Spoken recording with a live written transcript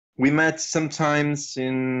we met sometimes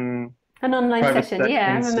in An online private session.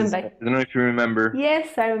 Yeah, I sessions. I remember. don't know if you remember.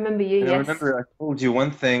 Yes, I remember you. And I Yes. remember I told you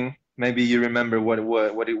one thing. Maybe you remember what it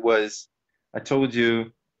was. I told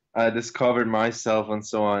you I discovered myself and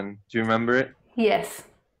so on. Do you remember it? Yes.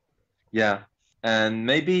 Yeah. And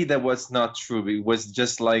maybe that was not true. It was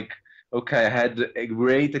just like, okay, I had a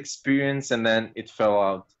great experience and then it fell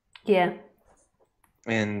out. Yeah.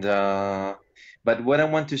 And but what I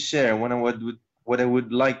want to share, what I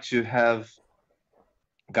would like to have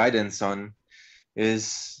guidance on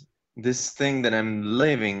is this thing that I'm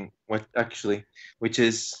living with actually, which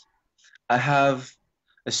is I have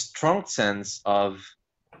a strong sense um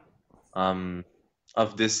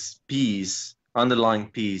of this peace, underlying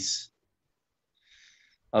peace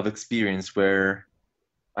of experience where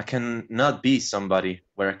I cannot be somebody,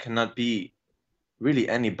 where I cannot be really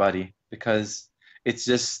anybody because it's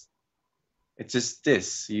just it's just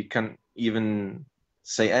this. You can't even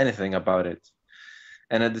say anything about it.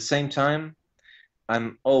 And at the same time,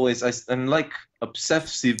 I'm like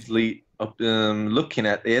obsessively looking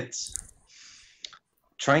at it,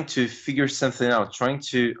 trying to figure something out, trying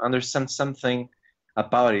to understand something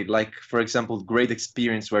about it. Like, for example, great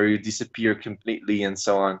experience where you disappear completely and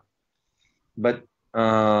so on. But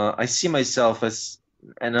I see myself as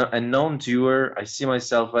a non-doer. I see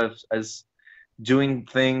myself as doing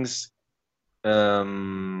things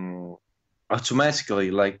um,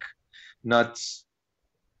 automatically, like not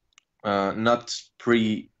not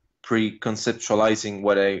pre-conceptualizing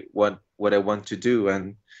what I want to do,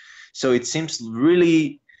 and so it seems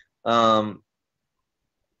really um,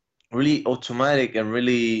 really automatic and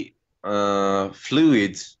really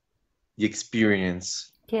fluid the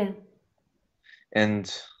experience. Yeah.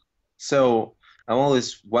 And so I'm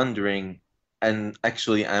always wondering, and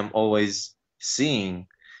actually I'm always seeing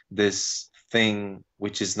this thing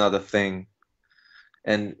which is not a thing.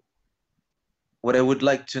 And what I would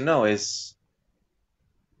like to know is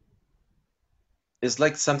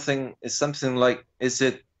like something is something like, is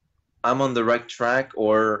it I'm on the right track,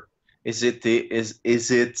 or is it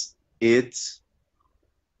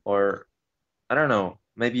or I don't know.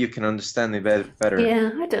 Maybe you can understand me better.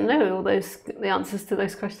 Yeah. I don't know all the answers to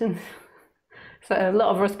those questions. So a lot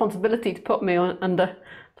of responsibility to put me on under.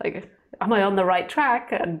 Like, am I on the right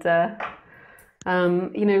track? And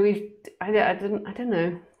you know, I don't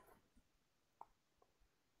know.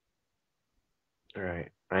 All right.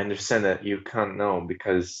 I understand that you can't know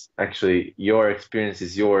because actually your experience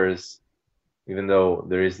is yours, even though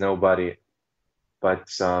there is nobody. But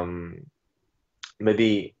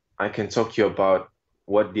maybe I can talk to you about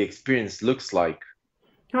what the experience looks like.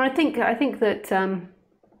 I think that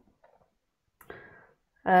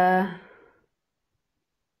uh,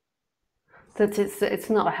 that it's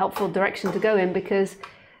not a helpful direction to go in because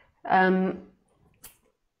um,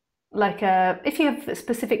 if you have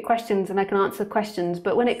specific questions and I can answer questions,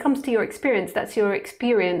 but when it comes to your experience, that's your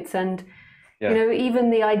experience. And you Yeah. know,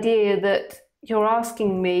 even the idea that you're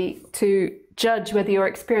asking me to judge whether your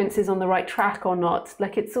experience is on the right track or not,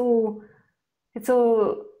 like it's all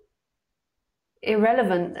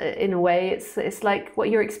irrelevant in a way. It's like what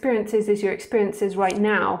your experience is your experiences right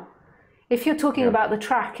now. If you're talking Yeah. about the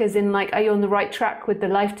track as in like, are you on the right track with the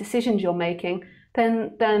life decisions you're making,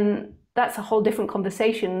 then that's a whole different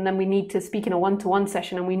conversation. And then we need to speak in a one-to-one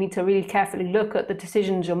session, and we need to really carefully look at the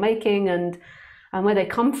decisions you're making and where they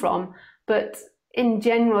come from. But in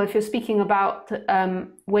general, if you're speaking about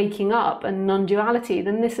waking up and non-duality,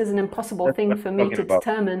 then this is an impossible That's thing what for I'm me talking to about.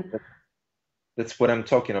 determine. That's what I'm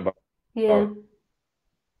talking about. Yeah,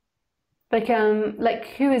 like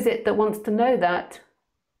who is it that wants to know that?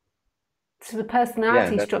 So the Yeah,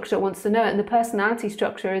 personality that structure wants to know it, and the personality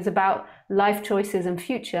structure is about life choices and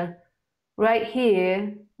future. Right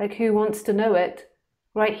here, like who wants to know it?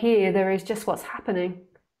 Right here, there is just what's happening.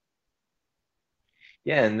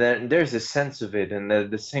 yeah, and then there's a sense of it, and at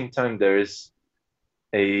the same time there is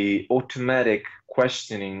a automatic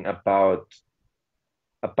questioning about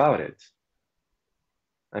it.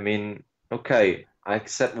 I mean, okay, I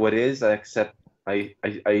accept what is, I accept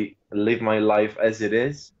I live my life as it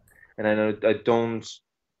is, and I know I don't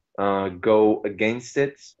go against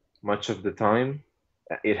it much of the time.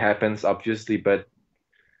 It happens obviously, but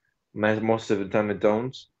most of the time I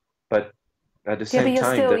don't. But at the Yeah, but same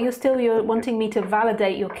time, there you're wanting me to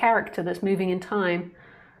validate your character that's moving in time.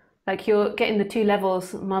 Like you're getting the two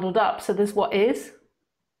levels muddled up. So there's what is.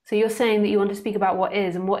 So you're saying that you want to speak about what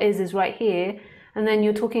is, and what is right here. And then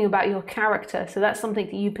you're talking about your character. So that's something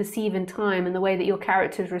that you perceive in time and the way that your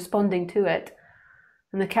character is responding to it.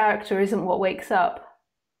 And the character isn't what wakes up.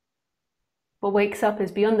 what wakes up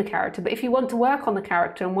is beyond the character. But if you want to work on the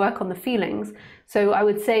character and work on the feelings, so I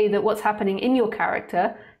would say that what's happening in your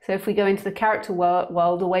character, so if we go into the character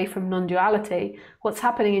world away from non-duality, what's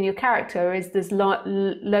happening in your character is there's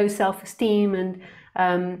low self-esteem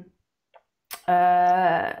and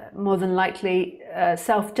more than likely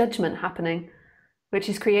self-judgment happening, which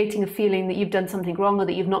is creating a feeling that you've done something wrong or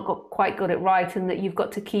that you've not quite got it right and that you've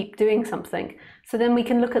got to keep doing something. So then we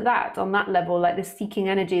can look at that on that level, like this seeking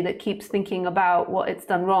energy that keeps thinking about what it's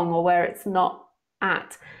done wrong or where it's not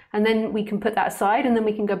at. And then we can put that aside, and then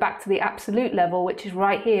we can go back to the absolute level, which is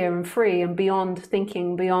right here and free and beyond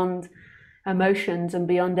thinking, beyond emotions and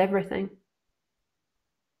beyond everything.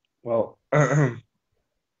 Well,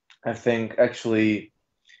 I think actually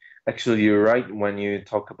you're right when you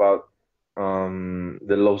talk about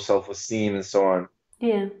the low self-esteem and so on.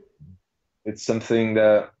 Yeah. It's something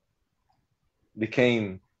that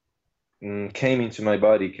came into my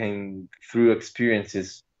body, came through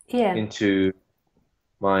experiences Yeah. into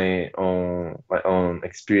my own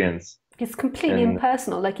experience. It's completely And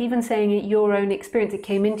impersonal. Like even saying it, your own experience, it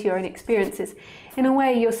came into your own experiences. In a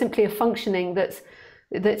way, you're simply a functioning that's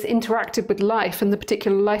interacted with life and the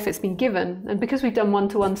particular life it's been given. And because we've done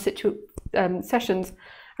one-to-one sessions,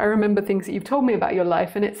 I remember things that you've told me about your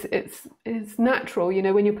life, and it's natural. You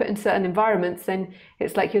know, when you're put in certain environments, then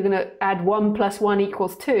it's like you're going to add 1 + 1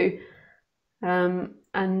 = 2, and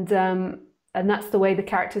that's the way the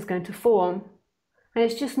character is going to form. And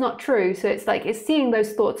it's just not true. So it's like it's seeing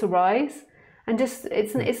those thoughts arise, and just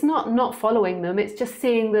it's not following them. It's just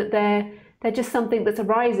seeing that they're just something that's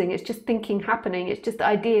arising. It's just thinking happening. It's just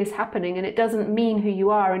ideas happening, and it doesn't mean who you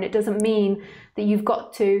are, and it doesn't mean that you've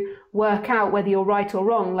got to work out whether you're right or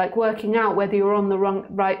wrong. Like working out whether you're on the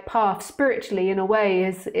right path spiritually, in a way,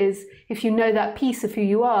 is if you know that piece of who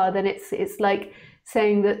you are, then it's like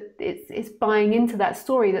saying that it's buying into that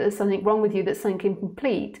story that there's something wrong with you, that's something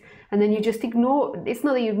incomplete, and then you just ignore. It's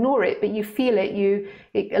not that you ignore it, but you feel it. You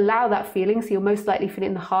allow that feeling. So you'll most likely feel it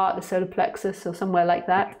in the heart, the solar plexus, or somewhere like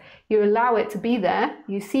that. You allow it to be there.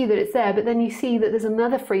 You see that it's there, but then you see that there's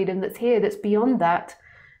another freedom that's here, that's beyond that,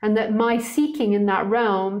 and that my seeking in that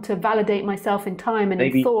realm to validate myself in time and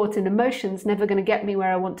in thought and emotions never going to get me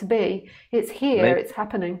where I want to be. It's here. It's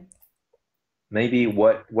happening. Maybe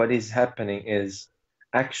what is happening is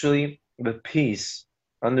actually the piece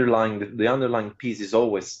underlying the underlying piece is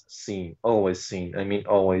always seen. I mean,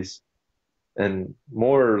 always, and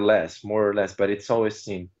more or less, but it's always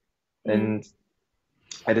seen. And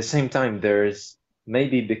at the same time, there's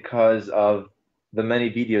maybe because of the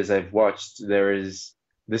many videos I've watched, there is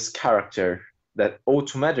this character that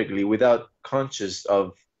automatically, without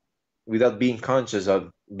being conscious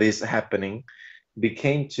of this happening,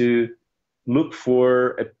 became to look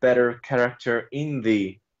for a better character in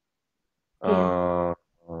the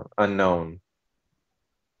unknown.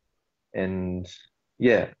 And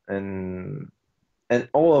yeah, and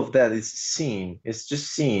all of that is seen. It's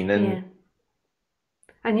just seen.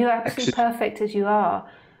 And you're absolutely perfect as you are,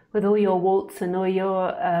 with all your warts and all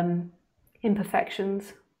your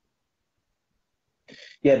imperfections.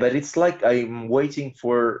 Yeah, but it's like I'm waiting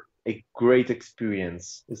for a great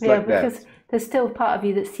experience. It's Yeah, like that. because there's still part of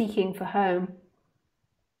you that's seeking for home.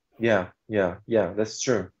 Yeah, that's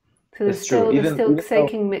true. So there's still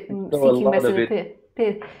seeking message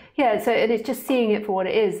appear. Yeah, so and it's just seeing it for what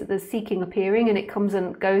it is. There's seeking appearing, and it comes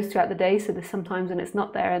and goes throughout the day. So there's sometimes when it's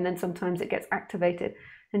not there, and then sometimes it gets activated.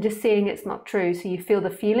 And just seeing it's not true. So you feel the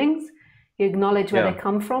feelings, you acknowledge where they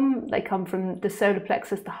come from. They come from the solar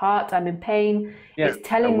plexus, the heart. I'm in pain. It's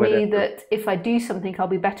telling me that if I do something, I'll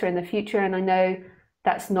be better in the future, and I know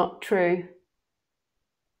that's not true.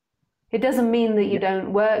 It doesn't mean that you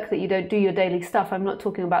don't work, that you don't do your daily stuff. I'm not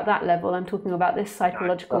talking about that level. I'm talking about this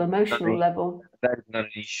psychological, emotional level. That is not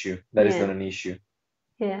an issue. That is not an issue.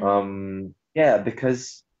 Yeah. Yeah,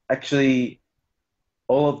 because actually,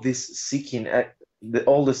 all of this seeking,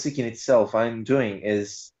 all the seeking itself I'm doing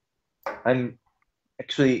is, I'm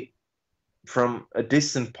actually, from a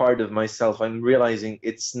distant part of myself, I'm realizing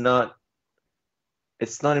it's not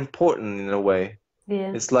important in a way.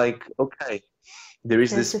 Yeah. It's like, okay, there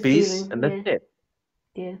is this piece, and that's it.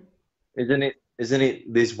 Yeah. Isn't it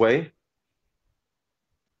this way?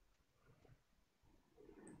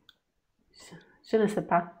 Je ne sais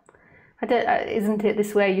pas. Isn't it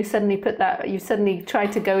this way? You suddenly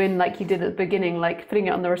tried to go in like you did at the beginning, like putting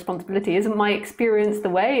it on the responsibility. Isn't my experience the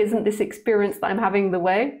way? Isn't this experience that I'm having the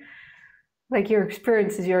way? Like your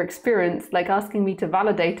experience is your experience. Like asking me to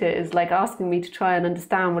validate it is like asking me to try and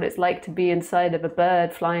understand what it's like to be inside of a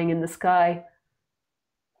bird flying in the sky.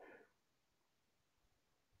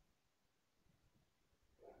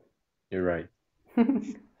 You're right.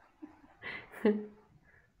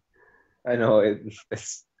 I know it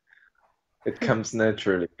comes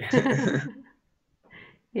naturally.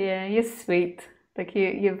 Yeah, you're sweet. Like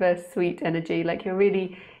you have a sweet energy. Like you're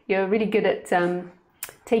really good at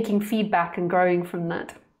taking feedback and growing from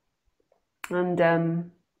that,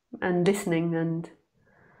 and listening and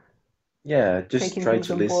Yeah, just taking try things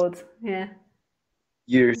to on listen. board. Yeah.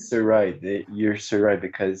 You're so right. You're so right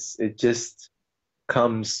because it just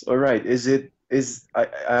comes. All right.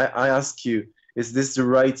 I ask you, is this the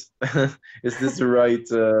right is this the right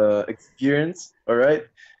experience? All right.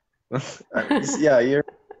 Yeah, you're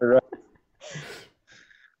right.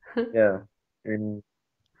 Yeah. And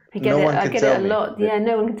I get no it. one I can get it tell a me lot. that Yeah,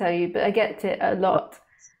 no one can tell you, but I get it a no, lot,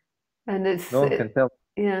 and no one can tell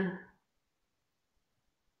yeah.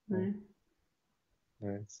 me. No.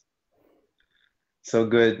 Yes. So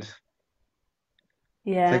good.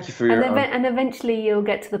 Yeah, Thank you for your answer. and eventually you'll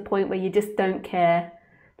get to the point where you just don't care.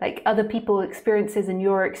 Like other people's experiences and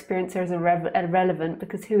your experiences are irrelevant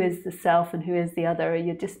because who is the self and who is the other?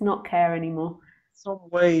 You just not care anymore.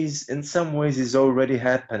 In some ways, is already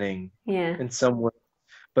happening. Yeah, In some way,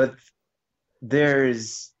 but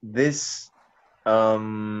there's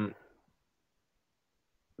um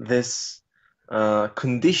this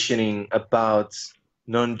conditioning about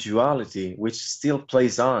non-duality, which still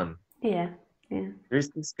plays on. yeah, yeah, There's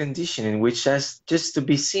this conditioning which has just to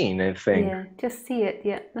be seen, I think. yeah. Just see it.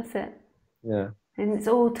 Yeah, that's it. Yeah. And it's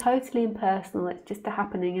all totally impersonal. It's just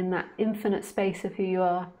happening in that infinite space of who you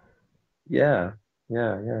are. Yeah.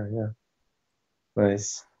 Yeah. Yeah. Yeah.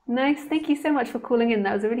 Nice. Nice. Thank you so much for calling in.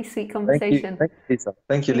 That was a really sweet Thank you. conversation. Thank you, Lisa.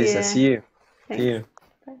 Thank you, Lisa. Yeah. See you. See Thanks. you.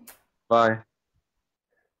 Bye. Bye.